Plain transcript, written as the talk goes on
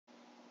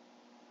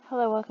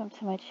Hello, welcome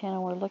to my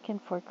channel. We're looking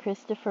for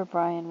Christopher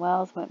Brian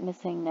Wells. Went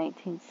missing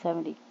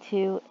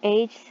 1972.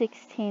 Age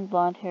 16,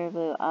 blonde hair,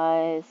 blue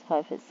eyes,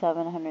 5'7",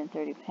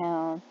 130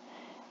 pounds.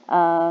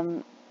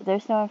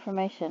 There's no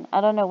information.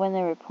 I don't know when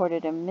they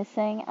reported him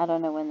missing. I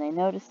don't know when they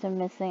noticed him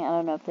missing. I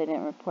don't know if they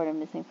didn't report him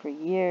missing for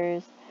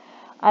years.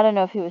 I don't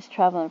know if he was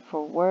traveling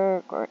for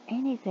work or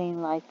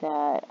anything like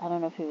that. I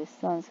don't know if he was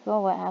still in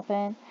school. What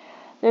happened?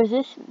 There's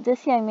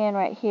this young man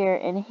right here,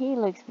 and he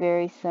looks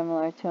very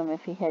similar to him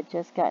if he had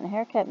just gotten a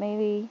haircut,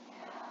 maybe.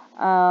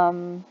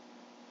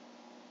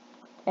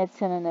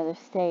 It's in another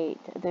state.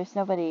 There's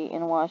nobody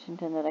in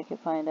Washington that I could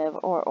find of,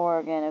 or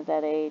Oregon of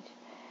that age,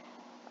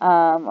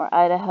 or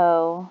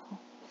Idaho.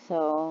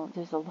 So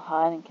there's a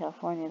lot in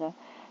California, though.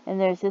 And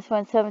there's this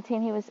one,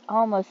 17. He was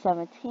almost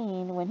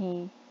 17 when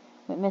he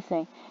went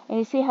missing. And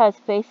you see how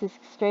his face is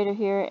straighter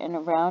here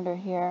and rounder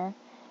here?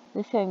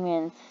 This young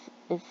man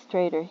is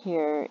straighter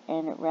here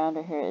and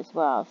rounder here as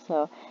well.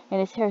 So, and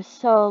his hair is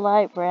so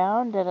light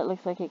brown that it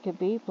looks like it could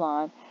be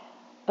blonde.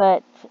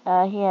 But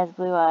he has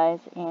blue eyes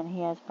and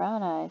he has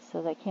brown eyes,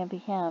 so that can't be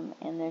him.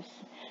 And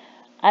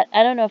I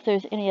don't know if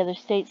there's any other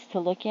states to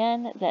look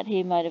in that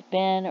he might have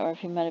been, or if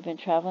he might have been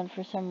traveling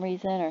for some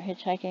reason, or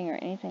hitchhiking, or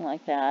anything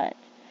like that.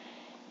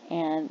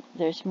 And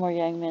there's more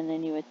young men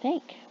than you would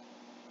think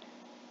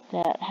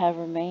that have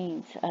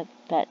remains at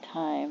that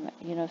time.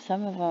 You know,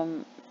 some of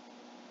them,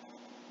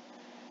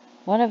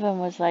 one of them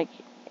was like,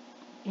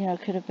 you know,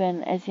 could have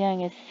been as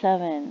young as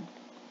 7.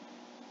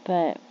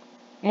 But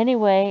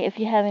anyway, if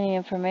you have any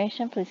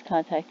information, please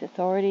contact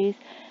authorities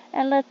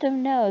and let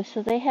them know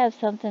so they have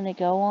something to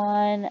go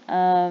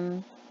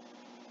on.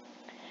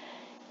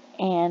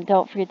 And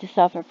don't forget to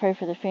stop and pray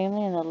for the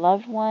family and the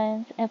loved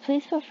ones. And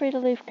please feel free to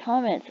leave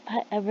comments.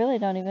 I really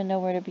don't even know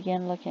where to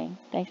begin looking.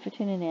 Thanks for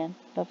tuning in.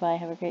 Bye-bye.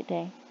 Have a great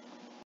day.